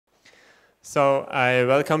So I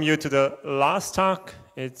welcome you to the last talk.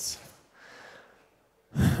 It's,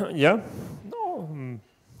 yeah, no,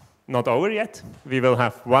 not over yet. We will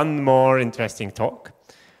have one more interesting talk.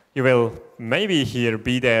 You will maybe hear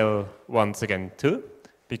Bidel once again too,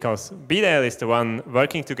 because Bidel is the one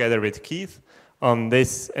working together with Keith on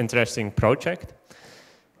this interesting project.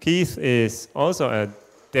 Keith is also a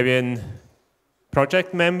Debian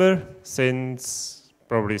project member since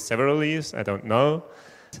probably several years, I don't know.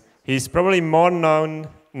 He's probably more known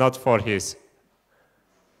not for his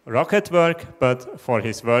rocket work, but for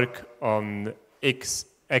his work on X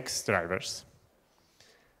drivers.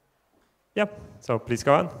 Yeah, so please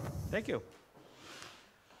go on. Thank you.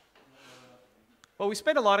 Well, we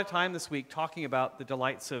spent a lot of time this week talking about the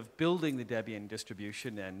delights of building the Debian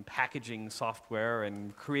distribution and packaging software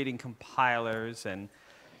and creating compilers and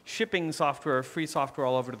shipping software, free software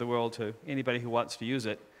all over the world to anybody who wants to use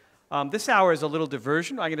it. This hour is a little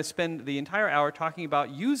diversion. I'm going to spend the entire hour talking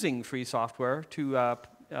about using free software to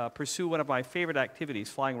pursue one of my favorite activities,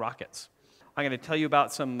 flying rockets. I'm going to tell you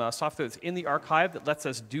about some software that's in the archive that lets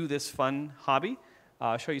us do this fun hobby,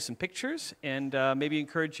 show you some pictures, and maybe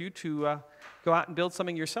encourage you to go out and build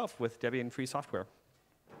something yourself with Debian free software.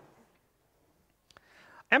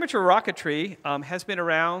 Amateur rocketry has been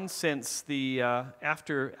around since the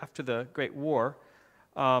after the Great War.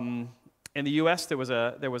 In the U.S., there was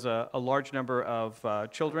a large number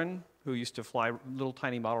of children who used to fly little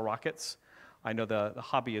tiny model rockets. I know the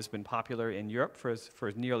hobby has been popular in Europe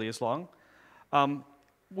for nearly as long.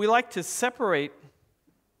 We like to separate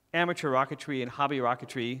amateur rocketry and hobby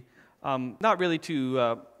rocketry. Not really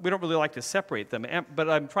we don't really like to separate them, but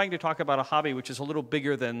I'm trying to talk about a hobby which is a little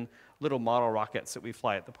bigger than little model rockets that we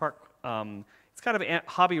fly at the park. It's kind of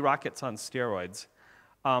hobby rockets on steroids.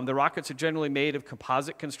 The rockets are generally made of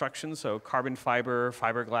composite construction, so carbon fiber,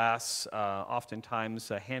 fiberglass, oftentimes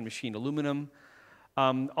hand-machined aluminum.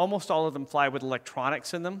 Almost all of them fly with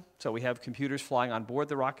electronics in them, so we have computers flying on board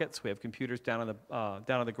the rockets. We have computers down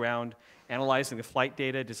on the ground analyzing the flight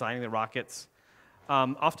data, designing the rockets.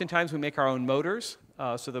 Oftentimes we make our own motors,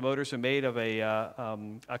 so the motors are made of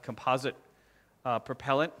a composite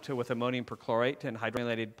propellant with ammonium perchlorate and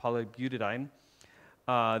hydrogenated polybutadiene.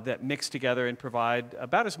 That mix together and provide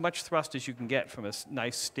about as much thrust as you can get from a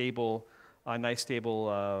nice stable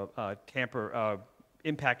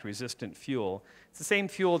impact-resistant fuel. It's the same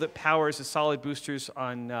fuel that powers the solid boosters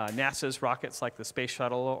on NASA's rockets like the Space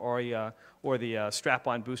Shuttle or the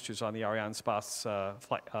strap-on boosters on the Arianespace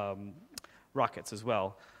rockets as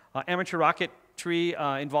well. Amateur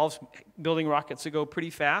rocketry involves building rockets that go pretty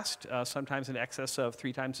fast, sometimes in excess of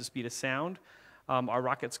 3 times the speed of sound. Our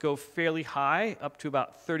rockets go fairly high, up to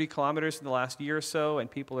about 30 kilometers in the last year or so,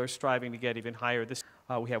 and people are striving to get even higher.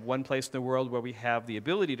 We have one place in the world where we have the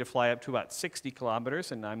ability to fly up to about 60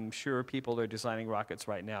 kilometers, and I'm sure people are designing rockets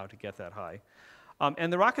right now to get that high.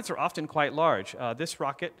 And the rockets are often quite large. This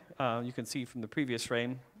rocket, you can see from the previous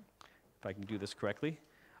frame, if I can do this correctly,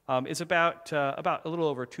 is about a little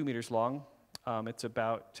over 2 meters long. It's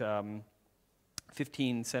about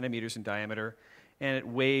 15 centimeters in diameter. And it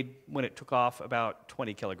weighed, when it took off, about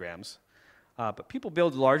 20 kilograms. But people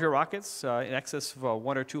build larger rockets in excess of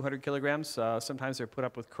 100 or 200 kilograms. Sometimes they're put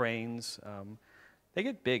up with cranes. They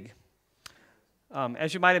get big.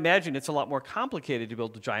 As you might imagine, it's a lot more complicated to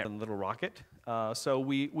build a giant than a little rocket. So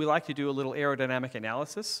we like to do a little aerodynamic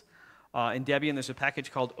analysis. In Debian, there's a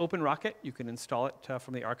package called OpenRocket. You can install it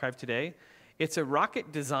from the archive today. It's a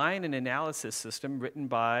rocket design and analysis system written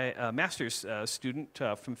by a master's student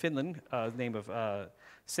from Finland, the name of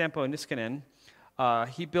Sampo Niskanen.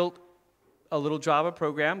 He built a little Java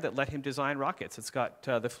program that let him design rockets. It's got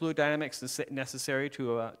the fluid dynamics necessary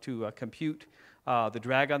to compute the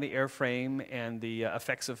drag on the airframe and the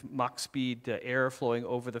effects of Mach speed air flowing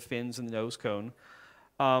over the fins and the nose cone.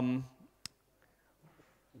 Why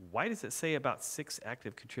does it say about 6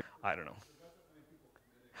 active contributors? I don't know.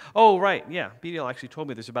 Oh, right, yeah. BDL actually told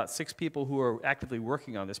me there's about 6 people who are actively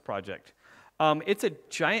working on this project. It's a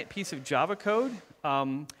giant piece of Java code,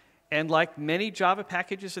 and like many Java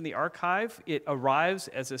packages in the archive, it arrives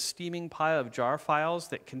as a steaming pile of jar files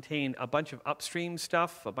that contain a bunch of upstream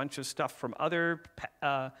stuff, a bunch of stuff from other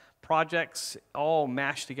projects, all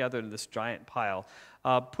mashed together in this giant pile.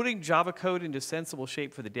 Putting Java code into sensible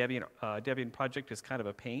shape for the Debian project is kind of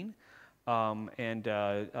a pain.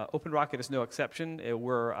 OpenRocket is no exception.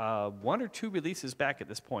 We're 1 or 2 releases back at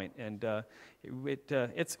this point, and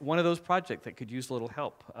it's one of those projects that could use a little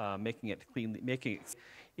help making it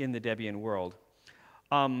in the Debian world.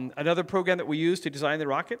 Another program that we use to design the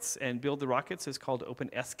rockets and build the rockets is called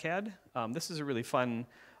OpenSCAD. This is a really fun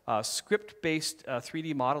script-based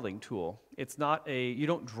 3D modeling tool. It's not you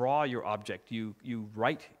don't draw your object. You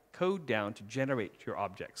write code down to generate your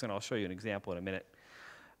objects, and I'll show you an example in a minute.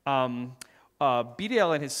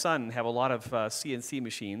 BDL and his son have a lot of CNC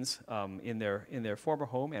machines in their former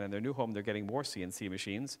home, and in their new home they're getting more CNC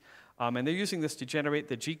machines. And they're using this to generate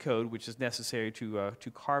the G code, which is necessary to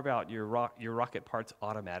carve out your rocket parts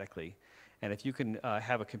automatically. And if you can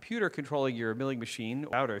have a computer controlling your milling machine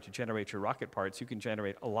router to generate your rocket parts, you can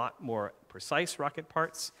generate a lot more precise rocket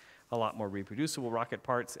parts, a lot more reproducible rocket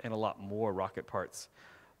parts, and a lot more rocket parts.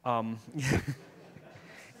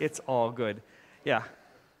 It's all good. Yeah.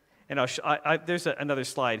 And there's another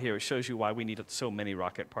slide here. It shows you why we need so many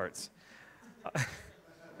rocket parts.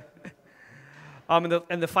 And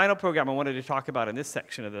the final program I wanted to talk about in this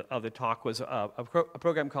section of the talk was a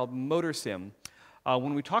program called MotorSim.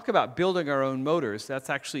 When we talk about building our own motors, that's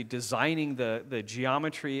actually designing the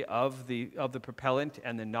geometry of the propellant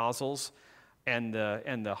and the nozzles and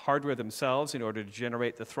the hardware themselves in order to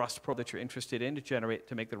generate the thrust that you're interested in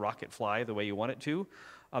to make the rocket fly the way you want it to.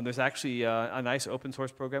 There's actually a nice open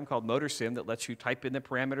source program called MotorSim that lets you type in the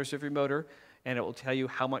parameters of your motor, and it will tell you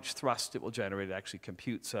how much thrust it will generate. It actually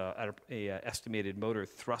computes an estimated motor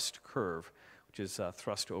thrust curve, which is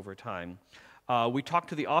thrust over time. We talked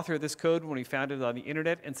to the author of this code when we found it on the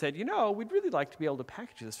internet and said, you know, we'd really like to be able to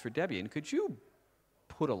package this for Debian. Could you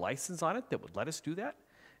put a license on it that would let us do that?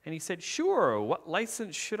 And he said, sure, what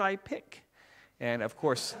license should I pick? And of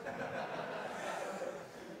course,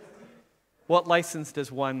 what license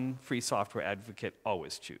does one free software advocate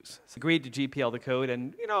always choose? So agreed to GPL the code,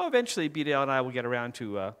 and you know, eventually BDL and I will get around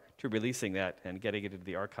to releasing that and getting it into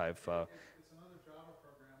the archive. It's another Java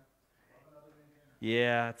program of another maintainer.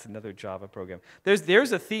 Yeah, it's another Java program.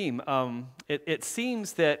 There's a theme. It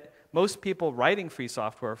seems that most people writing free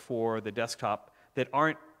software for the desktop that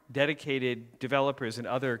aren't dedicated developers in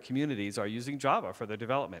other communities are using Java for their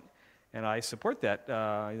development. And I support that.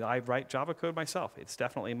 I write Java code myself. It's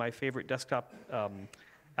definitely my favorite desktop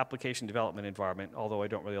application development environment, although I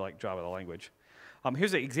don't really like Java, the language.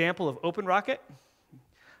 Here's an example of OpenRocket.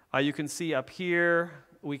 You can see up here,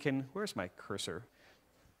 where's my cursor?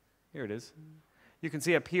 Here it is. You can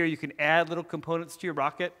see up here, you can add little components to your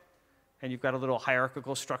rocket, and you've got a little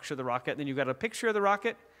hierarchical structure of the rocket. Then you've got a picture of the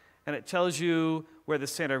rocket, and it tells you where the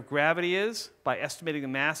center of gravity is by estimating the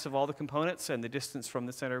mass of all the components and the distance from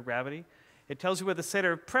the center of gravity. It tells you where the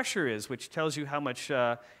center of pressure is, which tells you how much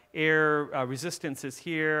air resistance is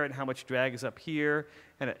here and how much drag is up here,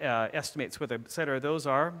 and it estimates where the center of those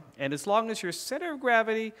are. And as long as your center of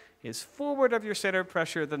gravity is forward of your center of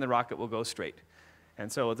pressure, then the rocket will go straight.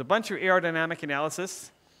 And so it's a bunch of aerodynamic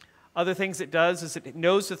analysis. Other things it does is it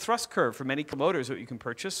knows the thrust curve for many motors that you can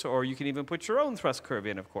purchase, or you can even put your own thrust curve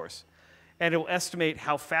in, of course. And it will estimate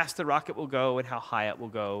how fast the rocket will go and how high it will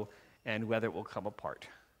go and whether it will come apart,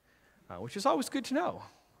 which is always good to know.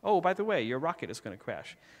 Oh, by the way, your rocket is going to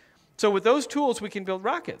crash. So with those tools, we can build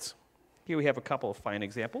rockets. Here we have a couple of fine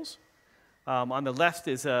examples. On the left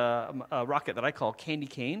is a rocket that I call Candy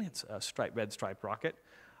Cane. It's a red striped rocket.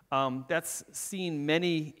 That's seen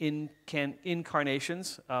many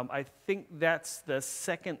incarnations. I think that's the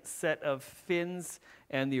second set of fins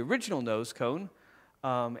and the original nose cone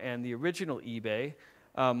and the original eBay.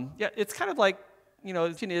 Yeah, it's kind of like, you know,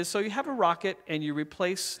 it is. So you have a rocket and you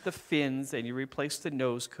replace the fins and you replace the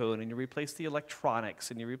nose cone and you replace the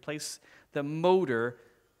electronics and you replace the motor.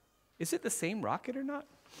 Is it the same rocket or not?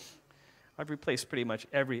 I have replaced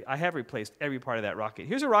every part of that rocket.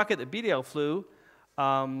 Here's a rocket that BDL flew it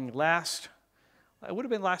would have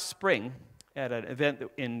been last spring at an event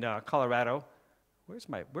in Colorado. Where's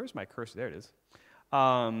my cursor? There it is.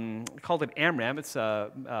 Called an AMRAAM. It's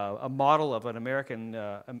a model of an American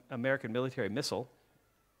military missile.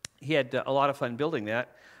 He had a lot of fun building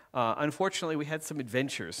that. Unfortunately, we had some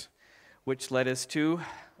adventures, which led us to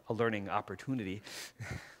a learning opportunity.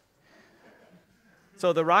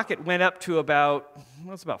 So the rocket went up to about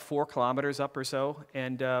 4 kilometers up or so,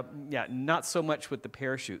 and yeah, not so much with the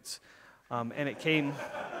parachutes. And it came,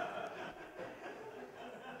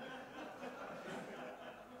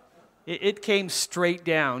 it came straight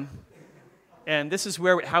down, and this is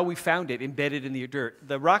how we found it embedded in the dirt.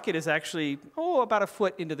 The rocket is actually, about a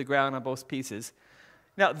foot into the ground on both pieces.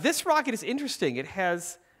 Now, this rocket is interesting. It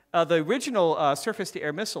has the original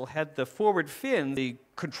surface-to-air missile had the forward fin, the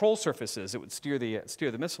control surfaces. It would steer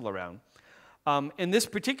the missile around. In this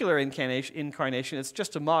particular incarnation, it's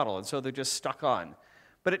just a model, and so they're just stuck on.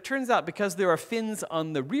 But it turns out because there are fins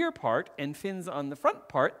on the rear part and fins on the front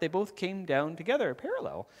part, they both came down together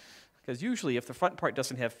parallel. Because usually if the front part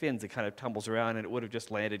doesn't have fins, it kind of tumbles around, and it would have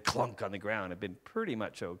just landed clunk on the ground. It'd been pretty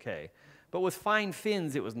much okay. But with fine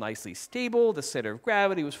fins, it was nicely stable. The center of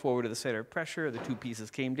gravity was forward to the center of pressure. The two pieces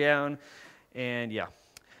came down. And yeah,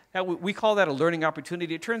 we call that a learning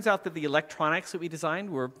opportunity. It turns out that the electronics that we designed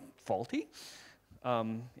were faulty.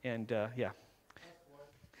 Yeah.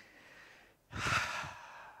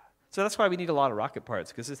 So that's why we need a lot of rocket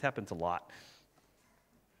parts, because this happens a lot.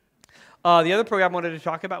 The other program I wanted to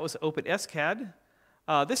talk about was OpenSCAD.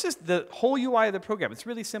 This is the whole UI of the program. It's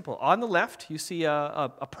really simple. On the left, you see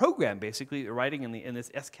a program, basically, writing in this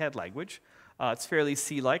SCAD language. It's fairly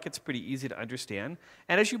C-like. It's pretty easy to understand.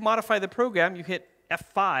 And as you modify the program, you hit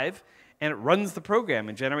F5, and it runs the program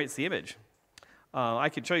and generates the image. I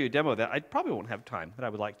could show you a demo of that. I probably won't have time, but I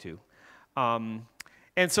would like to.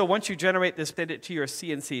 And so once you generate this, send it to your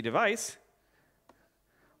CNC device,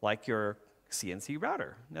 like your CNC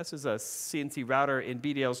router. This is a CNC router in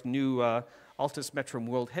BDL's new Altus Metrum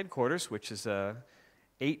World headquarters, which is a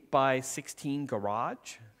 8x16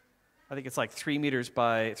 garage. I think it's like 3 meters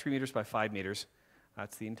by 5 meters.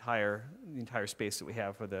 That's the entire space that we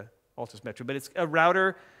have for the Altus Metrum. But it's a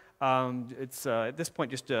router. It's at this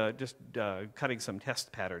point just cutting some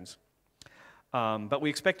test patterns. But we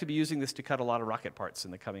expect to be using this to cut a lot of rocket parts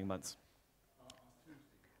in the coming months.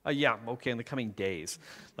 Yeah, okay, in the coming days.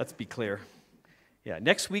 Let's be clear. Yeah,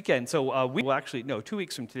 next weekend, so we will actually, no, 2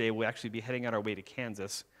 weeks from today, we'll actually be heading on our way to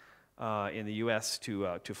Kansas in the U.S.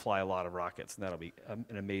 to fly a lot of rockets, and that'll be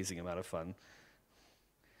an amazing amount of fun.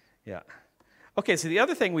 Yeah. Okay, so the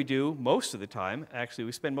other thing we do most of the time, actually,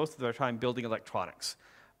 we spend most of our time building electronics.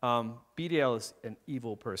 BDL is an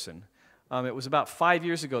evil person. It was about 5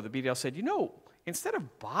 years ago that BDL said, you know, instead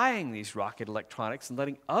of buying these rocket electronics and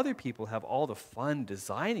letting other people have all the fun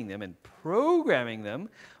designing them and programming them,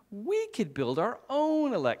 we could build our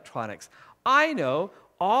own electronics. I know,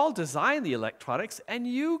 I'll design the electronics and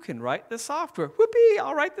you can write the software. Whoopee,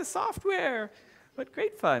 I'll write the software. What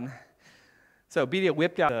great fun. So BDL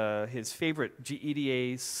whipped out his favorite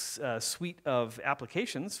GEDA suite of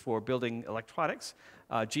applications for building electronics.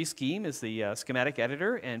 G-Scheme is the schematic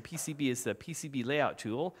editor, and PCB is the PCB layout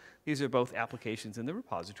tool. These are both applications in the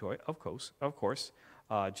repository, of course,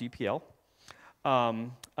 GPL.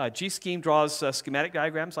 G-Scheme draws schematic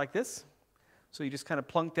diagrams like this. So you just kind of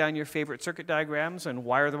plunk down your favorite circuit diagrams and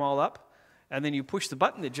wire them all up. And then you push the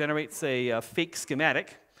button that generates a fake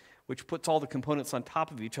schematic, which puts all the components on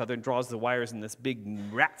top of each other and draws the wires in this big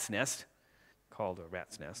rat's nest, called a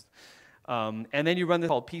rat's nest. And then you run this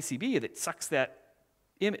called PCB that sucks that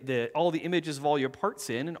all the images of all your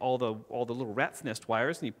parts in and all the little rat's nest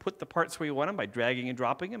wires, and you put the parts where you want them by dragging and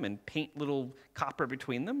dropping them and paint little copper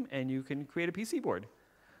between them, and you can create a PC board.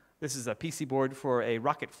 This is a PC board for a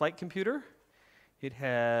rocket flight computer. It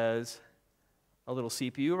has a little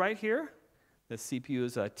CPU right here. The CPU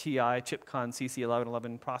is a TI ChipCon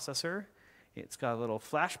CC1111 processor. It's got a little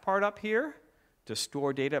flash part up here to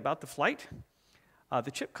store data about the flight.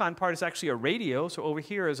 The ChipCon part is actually a radio, so over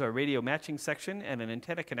here is a radio matching section and an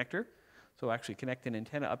antenna connector. So we'll actually connect an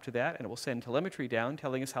antenna up to that, and it will send telemetry down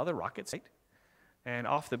telling us how the rocket's flight. And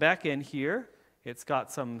off the back end here, it's got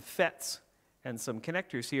some FETs and some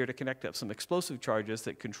connectors here to connect up some explosive charges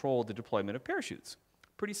that control the deployment of parachutes.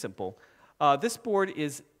 Pretty simple. This board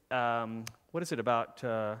is, what is it, about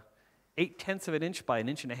 8/10 of an inch by 1.5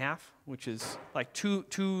 inches, which is like 2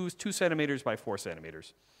 centimeters by 4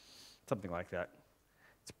 centimeters, something like that.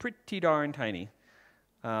 It's pretty darn tiny.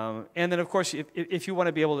 And then, of course, if you want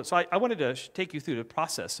to be able to, so I wanted to take you through the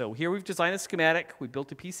process. So here we've designed a schematic, we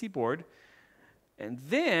built a PC board, and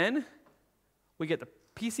then we get the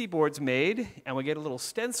PC boards made, and we get a little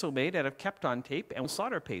stencil made out of Kapton tape and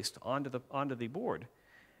solder paste onto the board.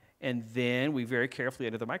 And then we very carefully,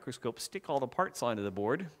 under the microscope, stick all the parts onto the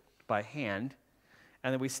board by hand,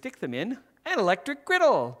 and then we stick them in an electric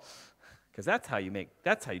griddle. Because that's how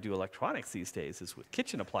you do electronics these days, is with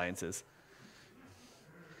kitchen appliances.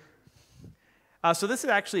 So this is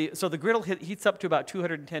actually, so the griddle heats up to about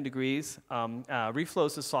 210 degrees,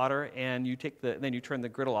 reflows the solder, and then you turn the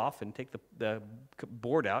griddle off and take the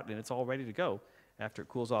board out, and it's all ready to go after it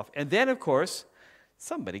cools off. And then, of course,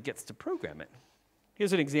 somebody gets to program it.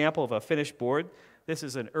 Here's an example of a finished board. This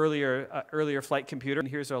is an earlier flight computer, and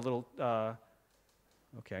here's our little.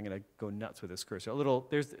 Okay, I'm going to go nuts with this cursor.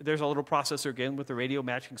 There's a little processor again with the radio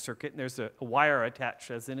matching circuit, and there's a wire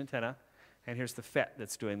attached as an antenna, and here's the FET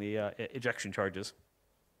that's doing the ejection charges.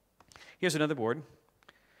 Here's another board.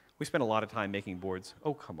 We spent a lot of time making boards.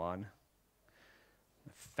 Oh, come on.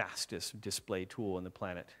 The fastest display tool on the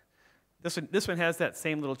planet. This one has that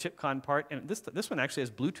same little ChipCon part, and this one actually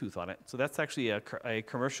has Bluetooth on it. So that's actually a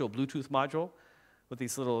commercial Bluetooth module with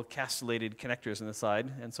these little castellated connectors on the side.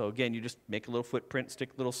 And so again, you just make a little footprint, stick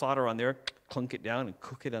a little solder on there, clunk it down, and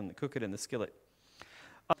cook it in the skillet.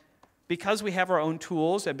 Because we have our own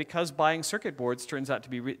tools, and because buying circuit boards turns out to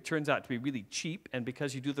be really cheap, and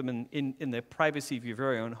because you do them in the privacy of your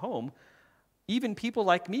very own home, even people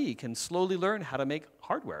like me can slowly learn how to make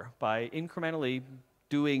hardware by incrementally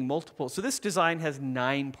doing multiple. So this design has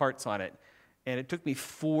 9 parts on it, and it took me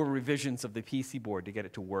 4 revisions of the PC board to get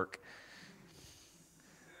it to work.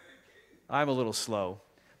 I'm a little slow.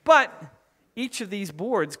 But each of these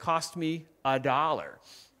boards cost me $1.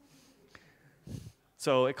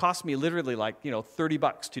 So it cost me literally like,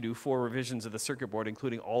 $30 to do 4 revisions of the circuit board,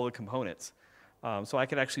 including all the components. So I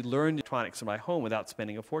could actually learn electronics in my home without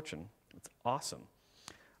spending a fortune. It's awesome.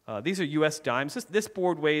 These are US dimes. This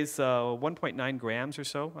board weighs 1.9 grams or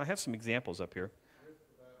so. I have some examples up here.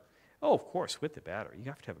 Oh, of course, with the battery. You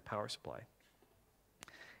have to have a power supply.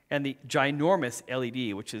 And the ginormous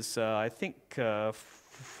LED, which is, I think,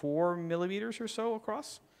 4 millimeters or so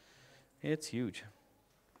across. It's huge.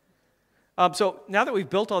 So now that we've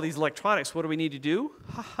built all these electronics, what do we need to do?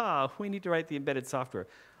 We need to write the embedded software.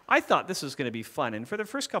 I thought this was going to be fun, and for the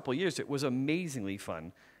first couple of years, it was amazingly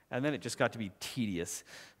fun. And then it just got to be tedious.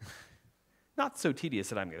 Not so tedious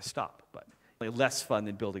that I'm going to stop, but less fun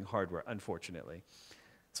than building hardware, unfortunately.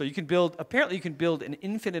 So you can build, apparently you can build an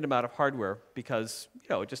infinite amount of hardware because,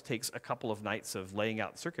 it just takes a couple of nights of laying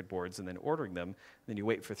out circuit boards and then ordering them. Then you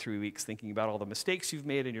wait for 3 weeks thinking about all the mistakes you've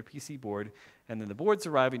made in your PC board, and then the boards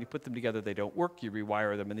arrive and you put them together, they don't work, you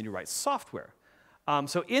rewire them, and then you write software.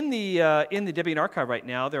 So in the Debian archive right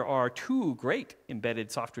now, there are 2 great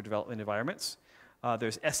embedded software development environments.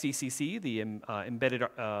 There's SDCC, the embedded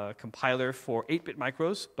compiler for 8-bit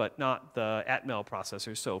micros, but not the Atmel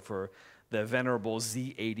processors. So for the venerable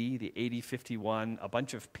Z80, the 8051, a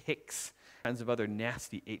bunch of PICs, kinds of other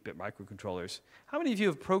nasty 8-bit microcontrollers. How many of you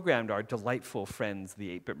have programmed our delightful friends, the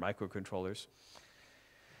 8-bit microcontrollers?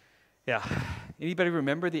 Yeah. Anybody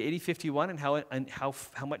remember the 8051 and how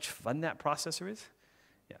much fun that processor is?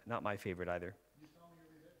 Yeah, not my favorite either.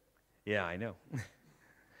 Yeah, I know.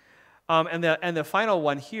 And the final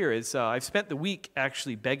one here is I've spent the week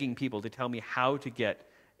actually begging people to tell me how to get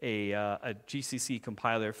a GCC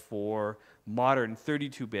compiler for modern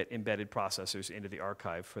 32-bit embedded processors into the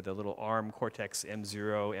archive for the little ARM Cortex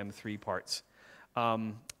M0, M3 parts.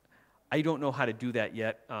 I don't know how to do that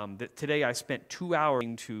yet. Today I spent 2 hours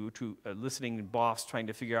to listening to BOFs trying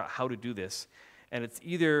to figure out how to do this. And it's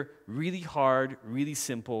either really hard, really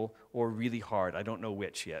simple, or really hard. I don't know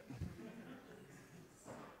which yet.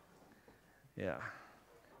 Yeah.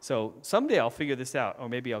 So someday I'll figure this out, or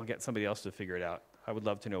maybe I'll get somebody else to figure it out. I would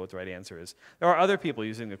love to know what the right answer is. There are other people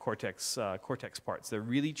using the Cortex parts. They're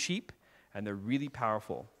really cheap, and they're really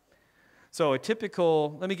powerful. So a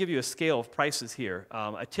typical, let me give you a scale of prices here.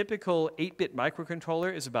 A typical 8-bit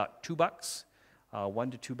microcontroller is about $2,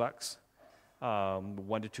 $1 to $2.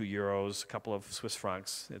 1 to 2 euros, a couple of Swiss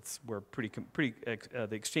francs. We're the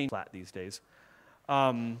exchange flat these days.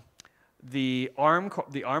 The ARM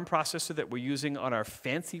processor that we're using on our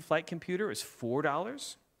fancy flight computer is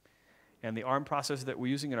 $4, and the ARM processor that we're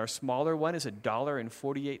using in our smaller one is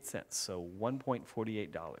 $1.48, so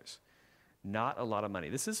 $1.48. Not a lot of money.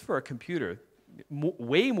 This is for a computer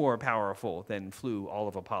way more powerful than flew all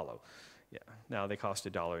of Apollo. Yeah, now they cost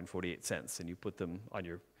 $1.48, and you put them on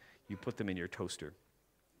in your toaster.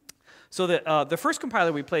 So the first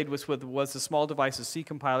compiler we played was the Small Devices C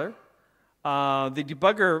compiler. The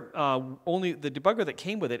debugger that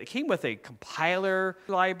came with it came with a compiler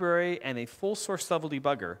library and a full source level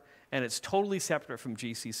debugger, and it's totally separate from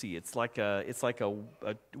GCC. It's like a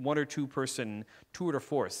 1 or 2 person tour de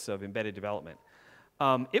force of embedded development.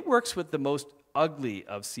 It works with the most ugly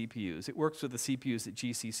of CPUs. It works with the CPUs that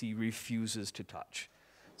GCC refuses to touch.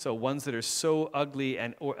 So ones that are so ugly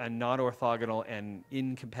and non-orthogonal and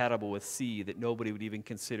incompatible with C that nobody would even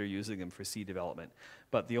consider using them for C development.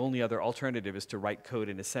 But the only other alternative is to write code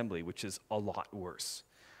in assembly, which is a lot worse.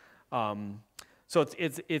 So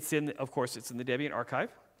of course, it's in the Debian archive.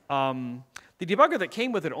 The debugger that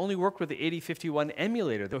came with it only worked with the 8051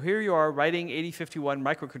 emulator. So here you are writing 8051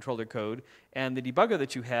 microcontroller code, and the debugger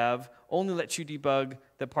that you have only lets you debug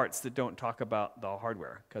the parts that don't talk about the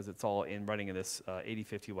hardware, because it's all running in this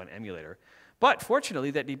 8051 emulator. But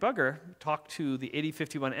fortunately, that debugger talked to the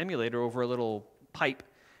 8051 emulator over a little pipe,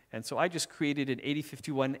 and so I just created an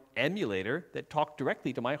 8051 emulator that talked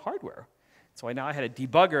directly to my hardware. So I now had a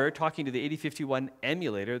debugger talking to the 8051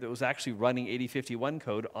 emulator that was actually running 8051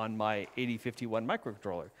 code on my 8051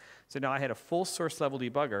 microcontroller. So now I had a full source level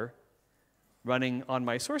debugger running on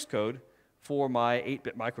my source code for my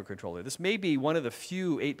 8-bit microcontroller. This may be one of the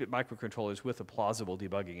few 8-bit microcontrollers with a plausible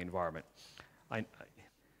debugging environment.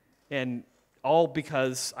 And all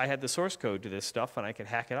because I had the source code to this stuff, and I could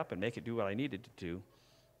hack it up and make it do what I needed to do.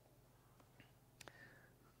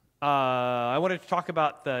 I wanted to talk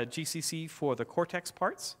about the GCC for the Cortex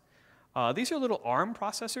parts. These are little ARM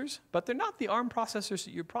processors, but they're not the ARM processors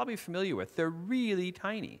that you're probably familiar with. They're really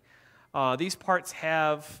tiny. These parts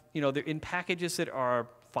have, they're in packages that are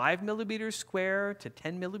 5 millimeters square to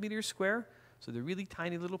 10 millimeters square. So they're really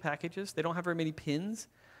tiny little packages. They don't have very many pins.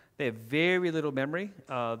 They have very little memory.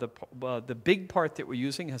 The big part that we're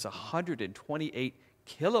using has 128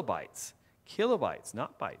 kilobytes. Kilobytes,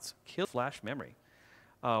 not bytes. Flash memory.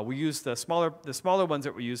 We use the smaller ones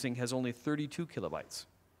that we're using has only 32 kilobytes.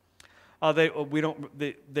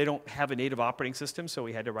 They don't have a native operating system, so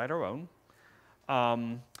we had to write our own.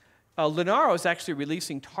 Linaro is actually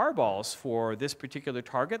releasing tarballs for this particular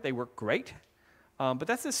target. They work great, but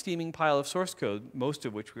that's a steaming pile of source code, most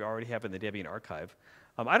of which we already have in the Debian archive.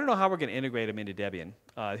 I don't know how we're going to integrate them into Debian.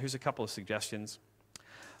 Here's a couple of suggestions.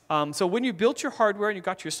 So when you built your hardware and you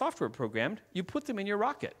got your software programmed, you put them in your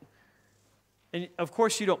Rocket. And of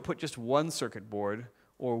course, you don't put just one circuit board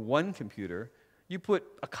or one computer. You put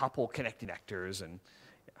a couple connectors. And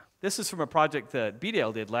this is from a project that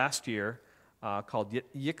BDL did last year called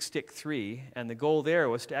YICSTIC 3. And the goal there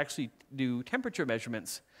was to actually do temperature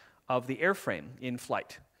measurements of the airframe in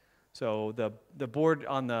flight. So the board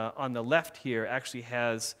on the left here actually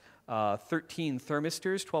has 13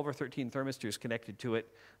 thermistors, 12 or 13 thermistors connected to it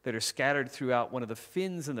that are scattered throughout one of the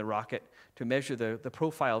fins in the rocket to measure the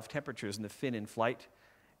profile of temperatures in the fin in flight.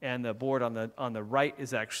 And the board on the right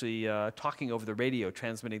is actually talking over the radio,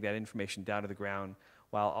 transmitting that information down to the ground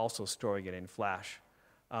while also storing it in flash.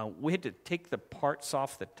 We had to take the parts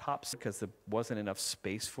off the tops because there wasn't enough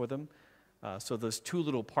space for them. So those two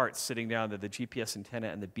little parts sitting down there, the GPS antenna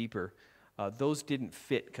and the beeper, those didn't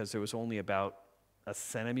fit because there was only about a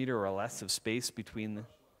centimeter or less of space between the,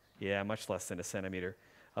 yeah, much less than a centimeter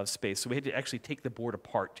of space. So we had to actually take the board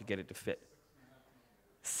apart to get it to fit.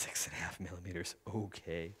 6.5 millimeters,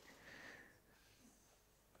 okay.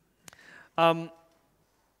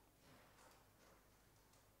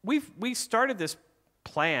 We started this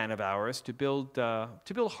plan of ours to build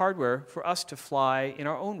hardware for us to fly in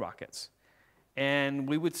our own rockets. And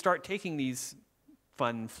we would start taking these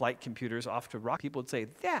fun flight computers off to rocket. People would say,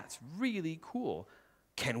 that's really cool.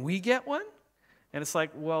 Can we get one? And it's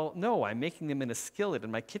like, well, no, I'm making them in a skillet in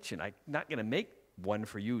my kitchen. I'm not going to make one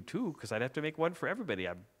for you, too, because I'd have to make one for everybody.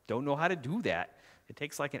 I don't know how to do that. It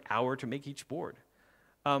takes like an hour to make each board.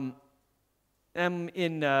 I'm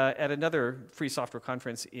at another free software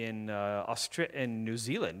conference in New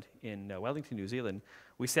Zealand, in Wellington, New Zealand.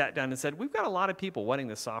 We sat down and said, we've got a lot of people wanting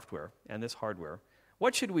this software and this hardware.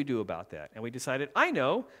 What should we do about that? And we decided, I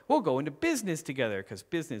know, we'll go into business together, because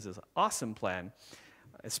business is an awesome plan,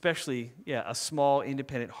 especially, yeah, a small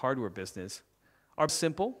independent hardware business. Are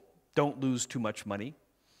simple, don't lose too much money.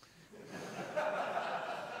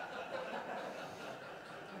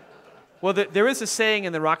 Well, there is a saying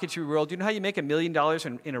in the rocketry world. Do you know how you make $1 million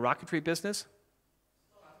in a rocketry business?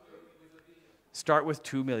 Start with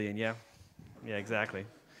 2 million, yeah. Yeah, exactly.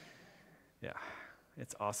 Yeah,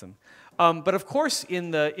 it's awesome. But of course,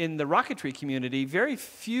 in the rocketry community, very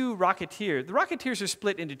few rocketeers. The rocketeers are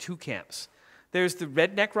split into two camps. There's the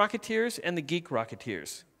redneck rocketeers and the geek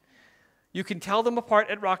rocketeers. You can tell them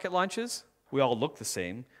apart at rocket launches. We all look the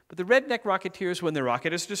same. But the redneck rocketeers, when their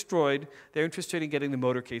rocket is destroyed, they're interested in getting the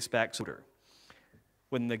motor case back sooner.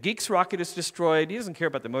 When the geek's rocket is destroyed, he doesn't care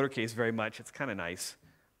about the motor case very much. It's kind of nice.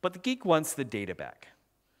 But the geek wants the data back.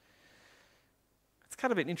 It's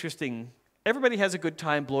kind of an interesting, everybody has a good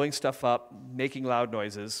time blowing stuff up, making loud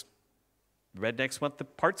noises. The rednecks want the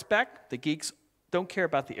parts back. The geeks don't care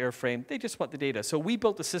about the airframe. They just want the data. So we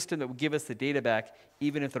built a system that would give us the data back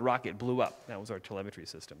even if the rocket blew up. That was our telemetry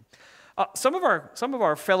system. Some of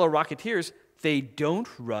our fellow rocketeers, they don't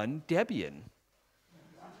run Debian.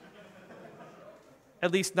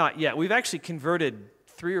 At least not yet. We've actually converted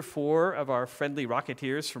 3 or 4 of our friendly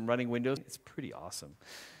rocketeers from running Windows. It's pretty awesome.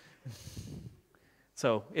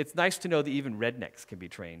 So it's nice to know that even rednecks can be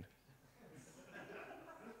trained.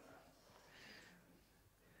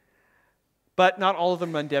 But not all of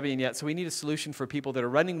them run Debian yet, so we need a solution for people that are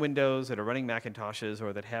running Windows, that are running Macintoshes,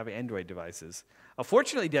 or that have Android devices.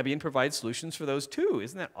 Fortunately, Debian provides solutions for those too.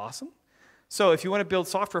 Isn't that awesome? So if you want to build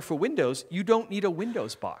software for Windows, you don't need a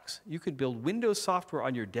Windows box. You can build Windows software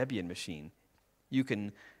on your Debian machine. You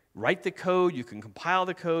can write the code, you can compile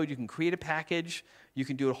the code, you can create a package, you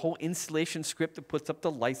can do a whole installation script that puts up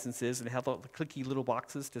the licenses and have all the clicky little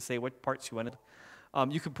boxes to say what parts you want.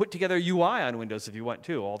 You can put together UI on Windows if you want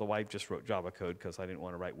to, although I just wrote Java code because I didn't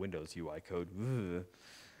want to write Windows UI code. Ugh.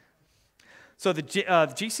 So the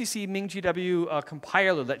GCC MingGW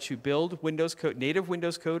compiler lets you build Windows code, native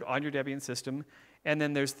Windows code on your Debian system. And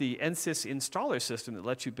then there's the NSys installer system that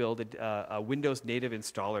lets you build a Windows native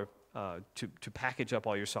installer to package up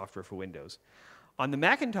all your software for Windows. On the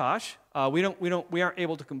Macintosh, we aren't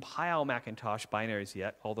able to compile Macintosh binaries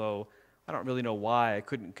yet, although I don't really know why I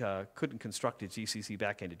couldn't construct a GCC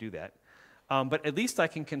backend to do that. But at least I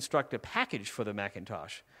can construct a package for the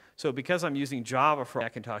Macintosh. So because I'm using Java for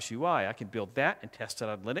Macintosh UI, I can build that and test it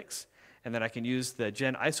on Linux. And then I can use the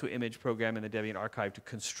Gen ISO image program in the Debian archive to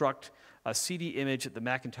construct a CD image that the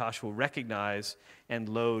Macintosh will recognize and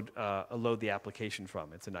load the application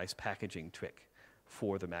from. It's a nice packaging trick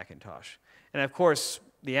for the Macintosh. And of course,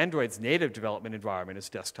 the Android's native development environment is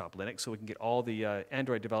desktop Linux, so we can get all the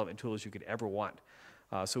Android development tools you could ever want.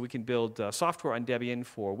 So we can build software on Debian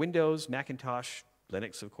for Windows, Macintosh,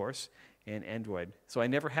 Linux, of course, and Android. So I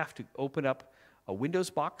never have to open up a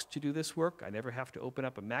Windows box to do this work. I never have to open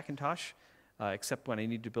up a Macintosh, except when I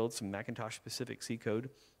need to build some Macintosh-specific C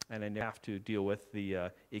code, and I never have to deal with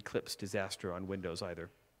the Eclipse disaster on Windows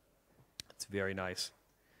either. It's very nice.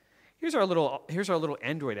 Here's our little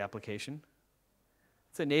Android application.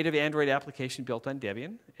 It's a native Android application built on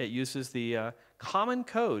Debian. It uses the common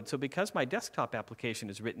code. So because my desktop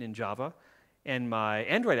application is written in Java and my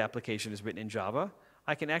Android application is written in Java,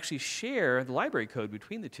 I can actually share the library code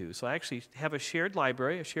between the two. So I actually have a shared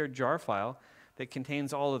library, a shared jar file that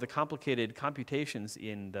contains all of the complicated computations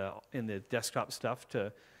in the desktop stuff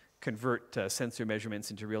to convert sensor measurements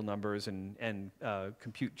into real numbers and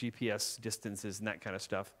compute GPS distances and that kind of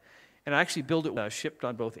stuff. And I actually build it shipped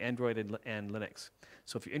on both Android and Linux.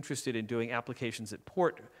 So if you're interested in doing applications that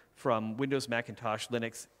port from Windows, Macintosh,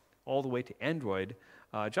 Linux, all the way to Android,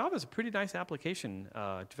 Java is a pretty nice application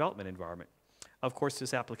development environment. Of course,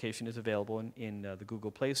 this application is available in the Google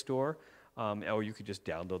Play Store, or you could just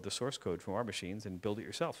download the source code from our machines and build it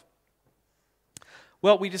yourself.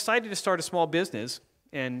 Well, we decided to start a small business,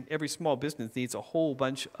 and every small business needs a whole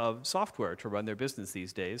bunch of software to run their business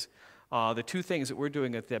these days. The two things that we're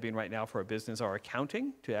doing at Debian right now for our business are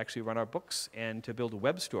accounting, to actually run our books, and to build a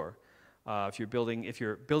web store. If you're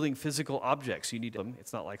building physical objects, you need them.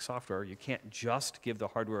 It's not like software. You can't just give the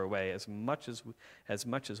hardware away as much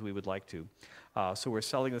as we would like to. So we're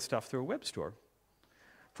selling the stuff through a web store.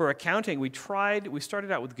 For accounting, we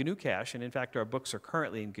started out with GNU Cache, and in fact, our books are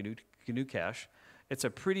currently in GNU Cache. It's a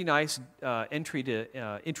pretty nice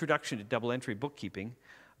introduction to double entry bookkeeping.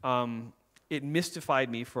 It mystified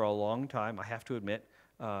me for a long time, I have to admit.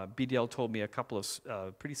 BDL told me a couple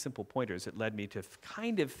of pretty simple pointers that led me to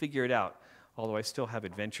kind of figure it out, although I still have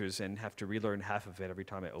adventures and have to relearn half of it every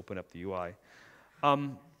time I open up the UI.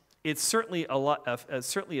 It's certainly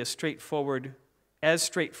certainly as straightforward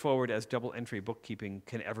as double entry bookkeeping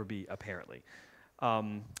can ever be, apparently.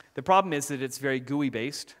 The problem is that it's very GUI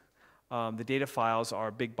based. The data files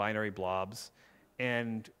are big binary blobs.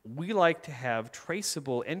 And we like to have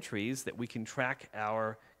traceable entries that we can track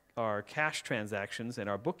our cache transactions and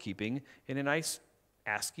our bookkeeping in a nice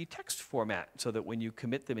ASCII text format, so that when you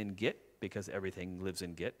commit them in Git, because everything lives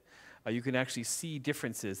in Git, you can actually see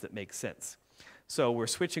differences that make sense. So we're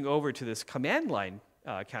switching over to this command line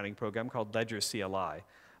accounting program called Ledger CLI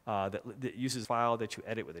that uses a file that you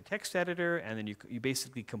edit with a text editor, and then you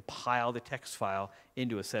basically compile the text file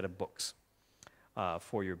into a set of books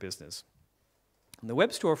for your business. On the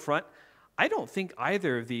web store front, I don't think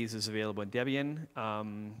either of these is available in Debian.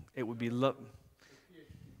 It would be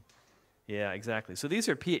yeah, exactly. So these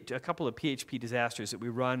are a couple of PHP disasters that we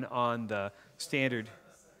run on the standard.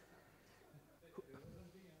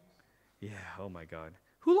 Yeah, oh my God.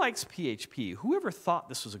 Who likes PHP? Whoever thought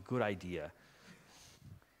this was a good idea?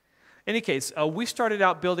 In any case, we started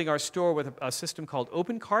out building our store with a system called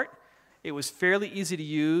OpenCart. It was fairly easy to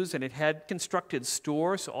use, and it had constructed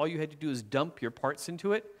store, so all you had to do is dump your parts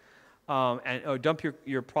into it, or dump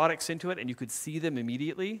your products into it, and you could see them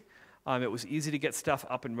immediately. It was easy to get stuff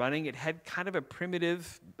up and running. It had kind of a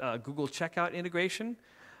primitive Google Checkout integration.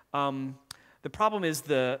 The problem is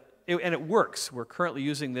and it works. We're currently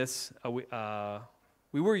using this.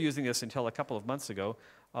 We were using this until a couple of months ago,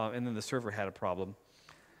 and then the server had a problem.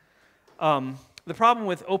 The problem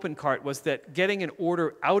with OpenCart was that getting an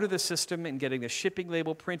order out of the system and getting the shipping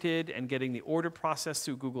label printed and getting the order processed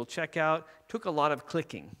through Google Checkout took a lot of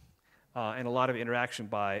clicking and a lot of interaction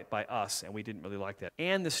by us, and we didn't really like that.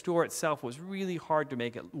 And the store itself was really hard to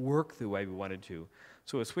make it work the way we wanted to.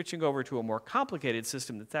 So we're switching over to a more complicated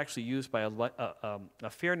system that's actually used by a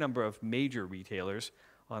fair number of major retailers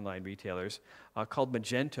online retailers, called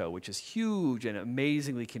Magento, which is huge and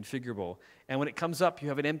amazingly configurable. And when it comes up, you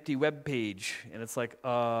have an empty web page, and it's like,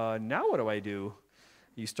 now what do I do?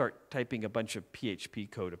 You start typing a bunch of PHP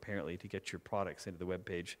code, apparently, to get your products into the web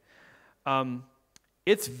page.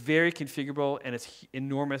 It's very configurable, and it's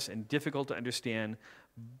enormous and difficult to understand,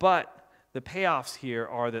 but the payoffs here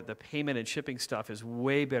are that the payment and shipping stuff is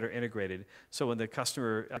way better integrated. So when the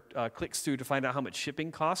customer clicks through to find out how much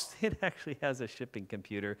shipping costs, it actually has a shipping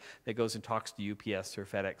computer that goes and talks to UPS or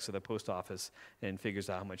FedEx or the post office and figures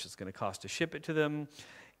out how much it's going to cost to ship it to them.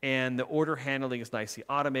 And the order handling is nicely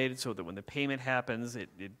automated so that when the payment happens, it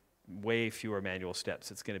way fewer manual steps.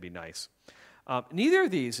 It's going to be nice. Neither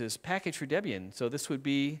of these is packaged for Debian, so this would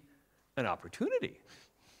be an opportunity.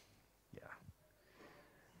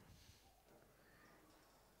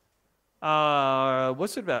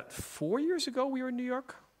 What's it about 4 years ago we were in New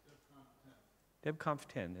York? DebConf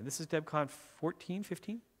 10. And this is DebConf 14,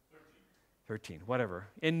 15? 13, whatever.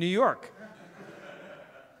 In New York.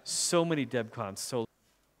 So many DebConfs.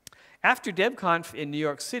 After DebConf in New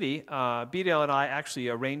York City, BDL and I actually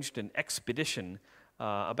arranged an expedition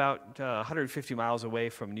about 150 miles away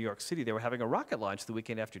from New York City. They were having a rocket launch the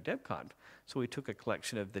weekend after DebConf. So we took a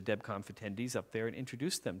collection of the DebConf attendees up there and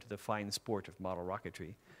introduced them to the fine sport of model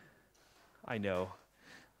rocketry. I know.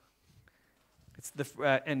 It's the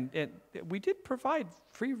and we did provide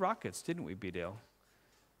free rockets, didn't we, BDL?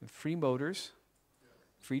 Free motors,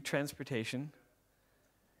 free transportation.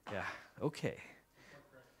 Yeah, okay.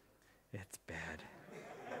 It's bad.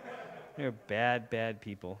 They're bad, bad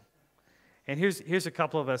people. And here's a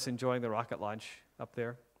couple of us enjoying the rocket launch up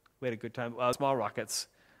there. We had a good time. Small rockets.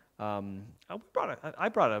 I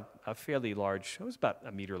brought a fairly large. It was about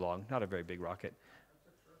a meter long, not a very big rocket.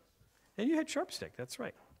 And you had sharp stick, that's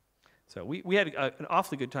right. So we had an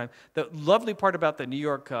awfully good time. The lovely part about the New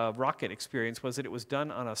York rocket experience was that it was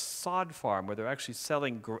done on a sod farm where they're actually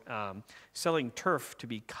selling turf to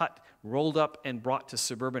be cut, rolled up, and brought to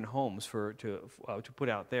suburban homes to put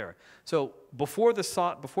out there. So before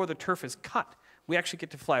the turf is cut, we actually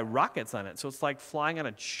get to fly rockets on it. So it's like flying on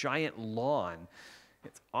a giant lawn.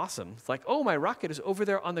 It's awesome. It's like, oh, my rocket is over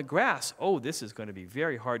there on the grass. Oh, this is going to be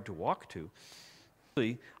very hard to walk to.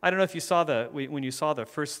 I don't know if you saw when you saw the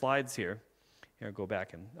first slides here. Here, go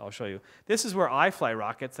back and I'll show you. This is where I fly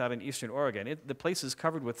rockets out in eastern Oregon. The place is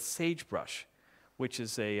covered with sagebrush, which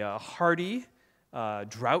is a hardy,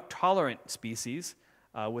 drought-tolerant species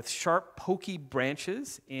with sharp, pokey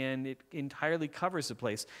branches, and it entirely covers the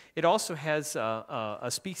place. It also has a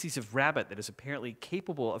species of rabbit that is apparently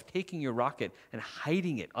capable of taking your rocket and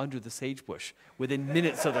hiding it under the sagebrush within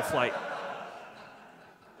minutes of the flight.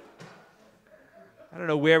 I don't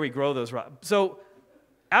know where we grow those rockets. So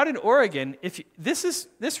out in Oregon, this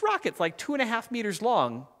rocket's like 2.5 meters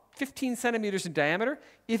long, 15 centimeters in diameter.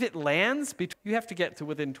 If it lands, you have to get to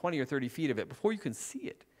within 20 or 30 feet of it before you can see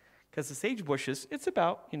it. Because the sagebrush it's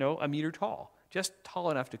about, a meter tall, just tall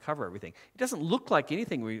enough to cover everything. It doesn't look like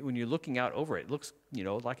anything when you're looking out over it. It looks,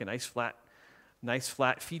 like a nice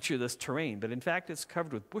flat featureless terrain, but in fact it's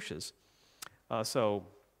covered with bushes. So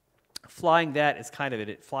flying that is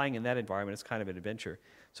flying in that environment is kind of an adventure.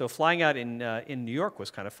 So flying out in New York was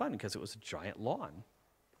kind of fun because it was a giant lawn.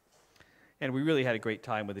 And we really had a great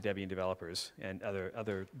time with the Debian developers and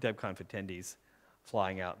other DebConf attendees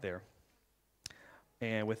flying out there.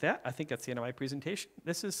 And with that, I think that's the end of my presentation.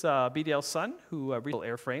 This is BDL's son, who rebuilt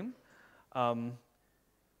airframe.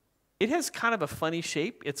 It has kind of a funny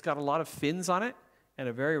shape. It's got a lot of fins on it and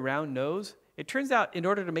a very round nose. It turns out in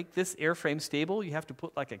order to make this airframe stable, you have to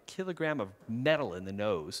put like 1 kilogram of metal in the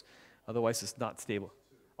nose. Otherwise, it's not stable.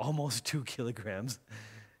 Almost 2 kilograms.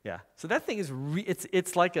 Yeah. So that thing is,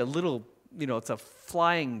 it's like a little, it's a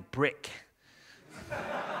flying brick.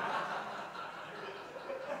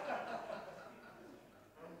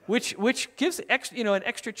 Which gives an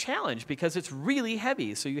extra challenge because it's really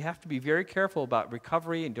heavy. So you have to be very careful about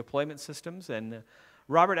recovery and deployment systems. And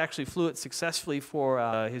Robert actually flew it successfully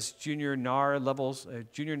for his junior NAR levels,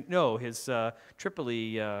 his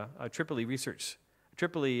Tripoli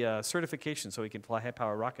certification, so he can fly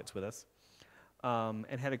high-power rockets with us,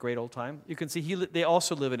 and had a great old time. You can see they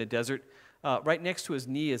also live in a desert. Right next to his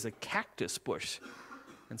knee is a cactus bush.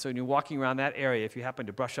 And so when you're walking around that area, if you happen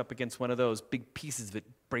to brush up against one of those, big pieces of it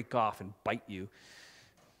break off and bite you.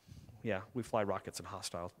 Yeah, we fly rockets in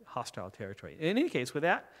hostile territory. In any case, with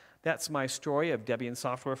that, that's my story of Debian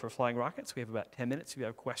software for flying rockets. We have about 10 minutes if you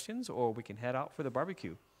have questions, or we can head out for the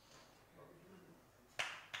barbecue.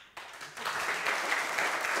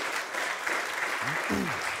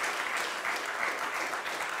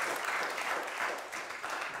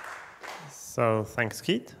 So thanks,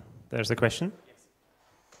 Keith. There's a question.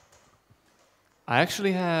 I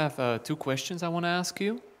actually have 2 questions I want to ask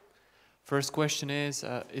you. First question is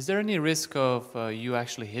there any risk of you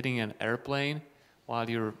actually hitting an airplane while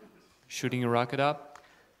you're shooting a rocket up?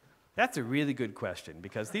 That's a really good question,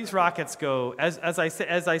 because these rockets go, as I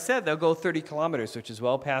said, they'll go 30 kilometers, which is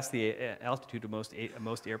well past the altitude of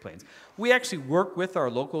most airplanes. We actually work with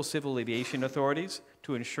our local civil aviation authorities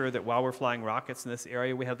to ensure that while we're flying rockets in this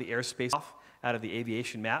area, we have the airspace off out of the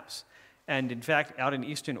aviation maps. And in fact, out in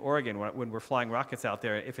eastern Oregon, when we're flying rockets out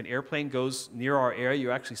there, if an airplane goes near our area,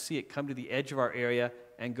 you actually see it come to the edge of our area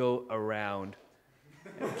and go around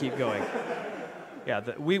and keep going. Yeah,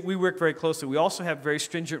 we work very closely. We also have very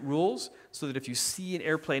stringent rules so that if you see an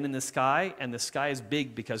airplane in the sky and the sky is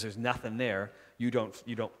big because there's nothing there, you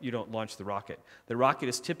don't launch the rocket. The rocket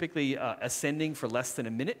is typically ascending for less than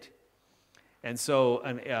a minute, and so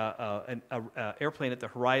an airplane at the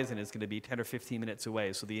horizon is going to be 10 or 15 minutes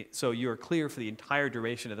away. So you are clear for the entire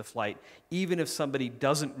duration of the flight, even if somebody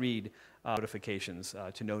doesn't read notifications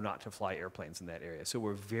to know not to fly airplanes in that area. So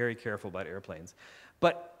we're very careful about airplanes,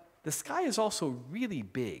 but the sky is also really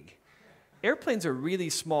big. Airplanes are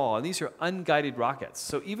really small, and these are unguided rockets.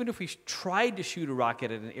 So even if we tried to shoot a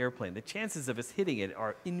rocket at an airplane, the chances of us hitting it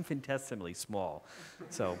are infinitesimally small.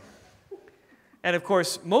 So, and of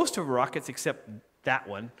course, most of our rockets, except that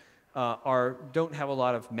one, don't have a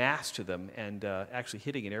lot of mass to them, and actually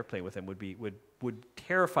hitting an airplane with them would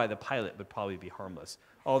terrify the pilot, but probably be harmless.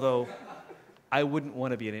 Although, I wouldn't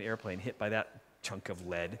want to be in an airplane hit by that chunk of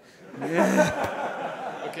lead.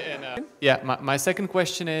 Okay, and yeah, my second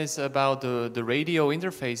question is about the radio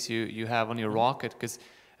interface you have on your rocket, because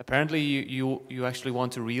apparently you actually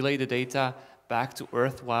want to relay the data back to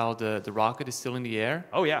Earth while the rocket is still in the air.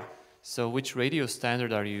 Oh yeah. So which radio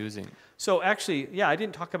standard are you using? So actually, yeah, I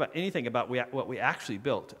didn't talk about anything about what we actually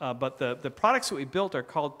built, but the products that we built are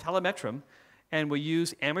called telemetrum, and we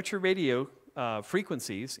use amateur radio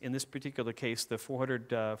frequencies, in this particular case the 400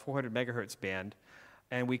 megahertz band.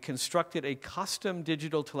 And we constructed a custom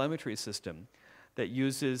digital telemetry system that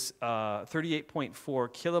uses 38.4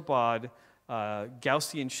 kilobaud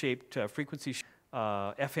Gaussian-shaped frequency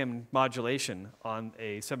FM modulation on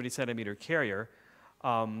a 70-centimeter carrier.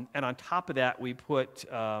 And on top of that, we put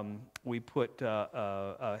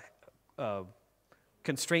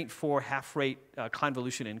constraint 4 half-rate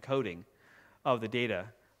convolution encoding of the data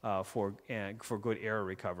for good error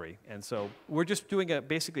recovery. And so we're just doing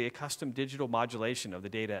basically a custom digital modulation of the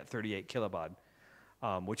data at 38 kilobaud,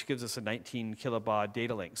 which gives us a 19 kilobaud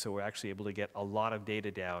data link. So we're actually able to get a lot of data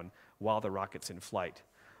down while the rocket's in flight.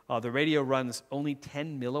 The radio runs only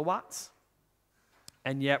 10 milliwatts,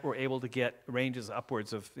 and yet we're able to get ranges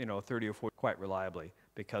upwards of 30 or 40 quite reliably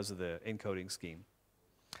because of the encoding scheme.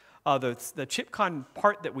 The ChipCon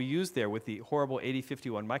part that we used there with the horrible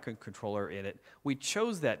 8051 microcontroller in it, we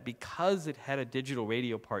chose that because it had a digital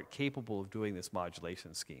radio part capable of doing this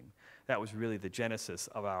modulation scheme. That was really the genesis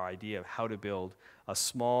of our idea of how to build a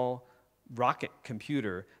small rocket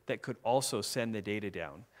computer that could also send the data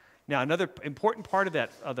down. Now, another important part of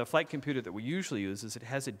that, the flight computer that we usually use, is it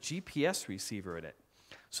has a GPS receiver in it.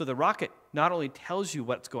 So the rocket not only tells you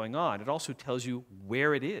what's going on, it also tells you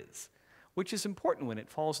where it is, which is important when it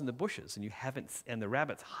falls in the bushes and the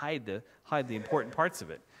rabbits hide the important parts of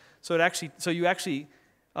it. So you actually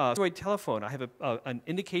Android telephone. I have an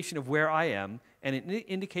indication of where I am and an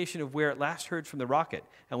indication of where it last heard from the rocket.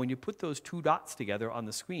 And when you put those 2 dots together on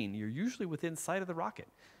the screen, you're usually within sight of the rocket.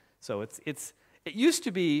 So it used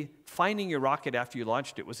to be finding your rocket after you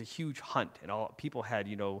launched it was a huge hunt, and people had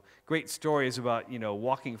great stories about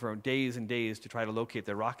walking for days and days to try to locate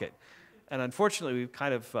their rocket. And unfortunately, we've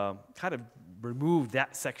kind of removed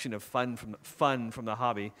that section of fun from the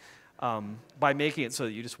hobby by making it so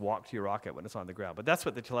that you just walk to your rocket when it's on the ground. But that's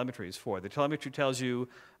what the telemetry is for. The telemetry tells you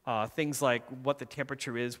things like what the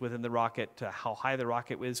temperature is within the rocket, how high the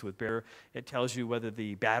rocket is with bearer. It tells you whether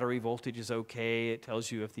the battery voltage is okay. It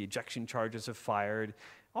tells you if the ejection charges have fired.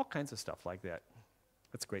 All kinds of stuff like that.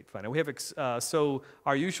 That's great fun. And we have so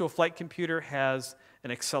our usual flight computer has an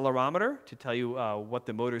accelerometer to tell you what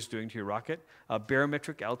the motor is doing to your rocket, a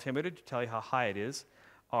barometric altimeter to tell you how high it is.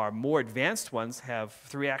 Our more advanced ones have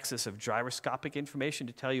 3-axis of gyroscopic information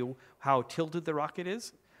to tell you how tilted the rocket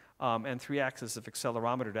is, and 3-axis of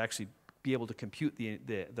accelerometer to actually be able to compute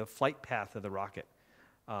the flight path of the rocket.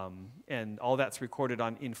 And all that's recorded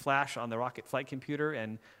in flash on the rocket flight computer,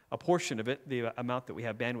 and a portion of it, the amount that we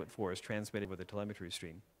have bandwidth for, is transmitted with a telemetry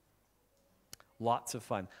stream. Lots of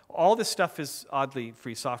fun. All this stuff is oddly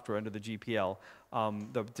free software under the GPL.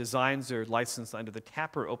 The designs are licensed under the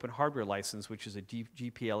Tapper Open Hardware License, which is a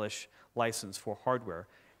GPL-ish license for hardware.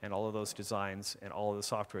 And all of those designs and all of the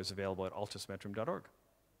software is available at altusmetrum.org.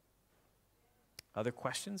 Other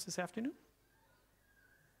questions this afternoon?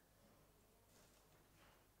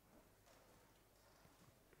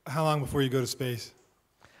 How long before you go to space?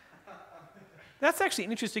 That's actually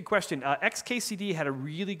an interesting question. XKCD had a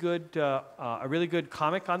really good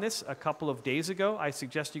comic on this a couple of days ago. I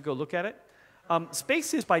suggest you go look at it.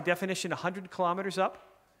 Space is, by definition, 100 kilometers up,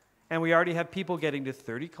 and we already have people getting to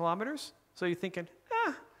 30 kilometers. So you're thinking,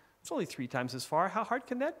 it's only 3 times as far. How hard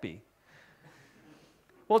can that be?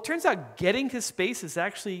 Well, it turns out getting to space is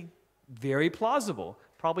actually very plausible.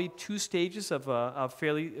 Probably 2 stages of a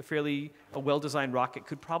fairly well-designed rocket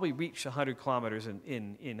could probably reach 100 kilometers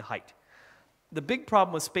in height. The big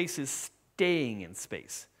problem with space is staying in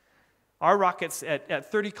space. Our rockets, at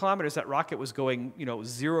 30 kilometers, that rocket was going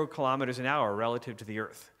 0 kilometers an hour relative to the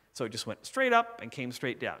Earth. So it just went straight up and came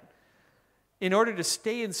straight down. In order to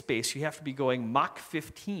stay in space, you have to be going Mach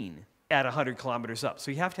 15 at 100 kilometers up.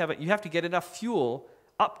 So you have to get enough fuel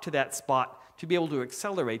up to that spot to be able to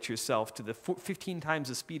accelerate yourself to the 15 times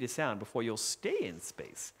the speed of sound before you'll stay in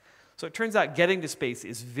space. So it turns out getting to space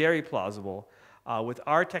is very plausible. With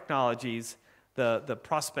our technologies, the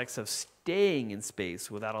prospects of staying in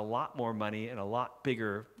space without a lot more money and a lot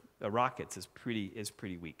bigger rockets is pretty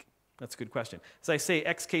weak. That's a good question. As I say,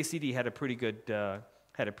 XKCD had a pretty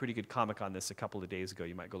good comic on this a couple of days ago.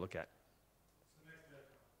 You might go look at.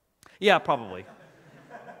 Yeah, probably.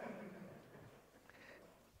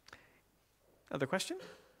 Other question?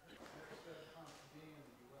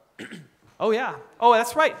 Oh yeah. Oh,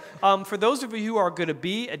 that's right. For those of you who are going to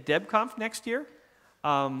be at DebConf next year,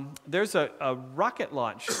 there's a rocket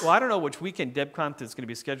launch. Well, I don't know which weekend DebConf is going to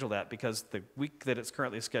be scheduled at, because the week that it's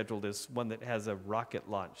currently scheduled is one that has a rocket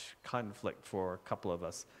launch conflict for a couple of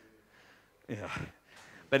us. Yeah.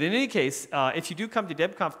 But in any case, if you do come to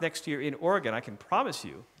DebConf next year in Oregon, I can promise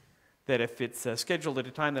you that if it's scheduled at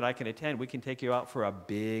a time that I can attend, we can take you out for a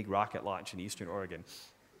big rocket launch in Eastern Oregon.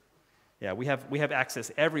 Yeah, we have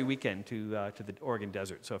access every weekend to the Oregon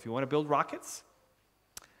desert. So if you want to build rockets,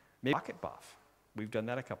 maybe rocket buff. We've done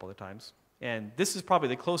that a couple of times. And this is probably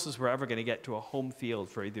the closest we're ever going to get to a home field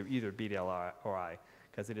for either BDL or I,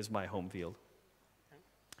 because it is my home field.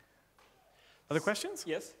 Other questions?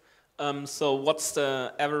 Yes. So what's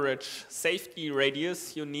the average safety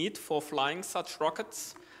radius you need for flying such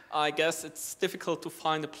rockets? I guess it's difficult to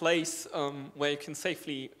find a place where you can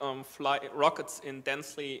safely fly rockets in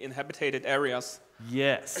densely inhabited areas.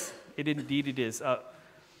 Yes, indeed it is.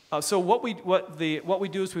 So what we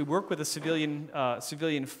do is we work with the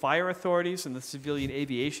civilian fire authorities and the civilian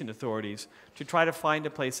aviation authorities to try to find a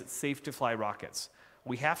place that's safe to fly rockets.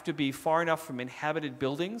 We have to be far enough from inhabited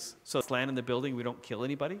buildings, so if we land in the building, we don't kill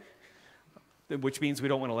anybody, which means we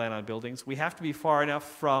don't want to land on buildings. We have to be far enough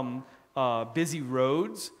from busy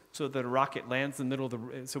roads so that a rocket lands in the middle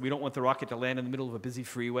of so we don't want the rocket to land in the middle of a busy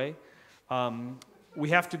freeway. We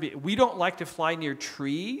don't like to fly near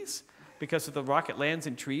trees, because if the rocket lands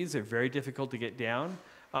in trees, they're very difficult to get down.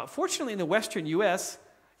 Fortunately, in the western US,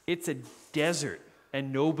 it's a desert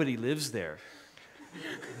and nobody lives there.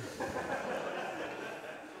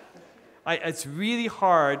 It's really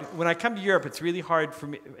hard. When I come to Europe, it's really hard for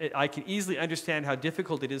me. I can easily understand how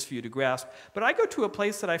difficult it is for you to grasp. But I go to a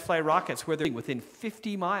place that I fly rockets where they're within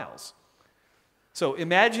 50 miles. So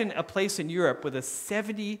imagine a place in Europe with a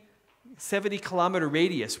 70-kilometer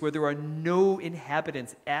radius where there are no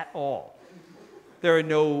inhabitants at all. There are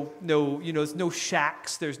there's no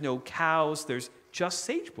shacks, there's no cows, there's just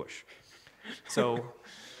sagebush. So,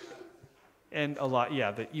 and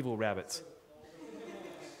the evil rabbits.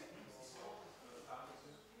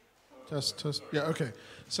 Test. Yeah, okay.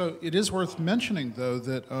 So it is worth mentioning, though,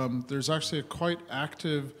 that there's actually a quite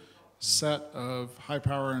active set of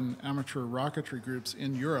high-power and amateur rocketry groups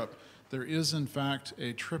in Europe. There is, in fact,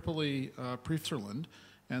 a Tripoli Switzerland,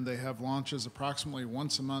 and they have launches approximately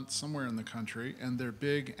once a month somewhere in the country, and their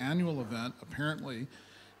big annual event, apparently,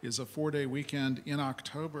 is a 4-day weekend in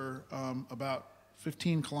October, about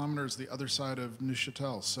 15 kilometers the other side of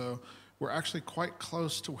Neuchâtel. So we're actually quite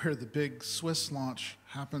close to where the big Swiss launch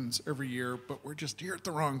happens every year, but we're just here at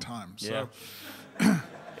the wrong time. So. Yeah.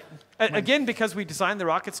 Again, because we designed the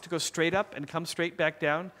rockets to go straight up and come straight back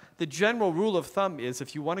down, the general rule of thumb is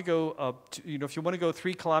if you want to go, if you want to go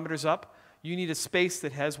 3 kilometers up, you need a space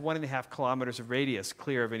that has 1.5 kilometers of radius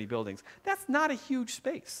clear of any buildings. That's not a huge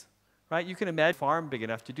space, right? You can imagine a farm big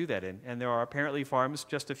enough to do that in, and there are apparently farms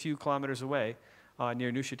just a few kilometers away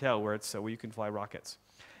near Neuchâtel where you can fly rockets.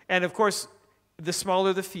 And of course, the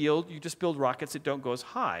smaller the field, you just build rockets that don't go as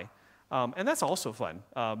high. And that's also fun.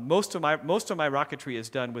 Most of my rocketry is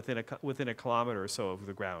done within a kilometer or so of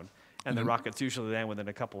the ground. And the rockets usually land within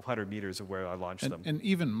a couple of 100 meters of where I launched them. And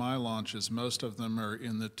even my launches, most of them are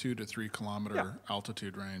in the 2 to 3 kilometer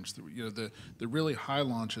altitude range. You know, the really high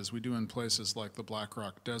launches we do in places like the Black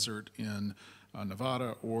Rock Desert in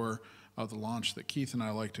Nevada, or the launch that Keith and I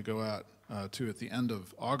like to go out to at the end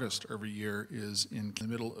of August every year is in the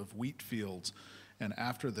middle of wheat fields. And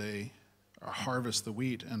after they harvest the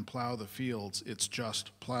wheat and plow the fields, it's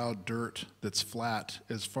just plowed dirt that's flat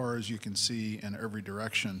as far as you can see in every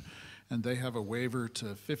direction. And they have a waiver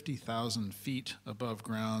to 50,000 feet above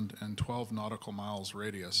ground and 12 nautical miles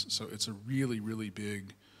radius. So it's a really, really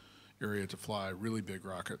big area to fly, really big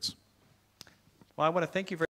rockets. Well, I want to thank you very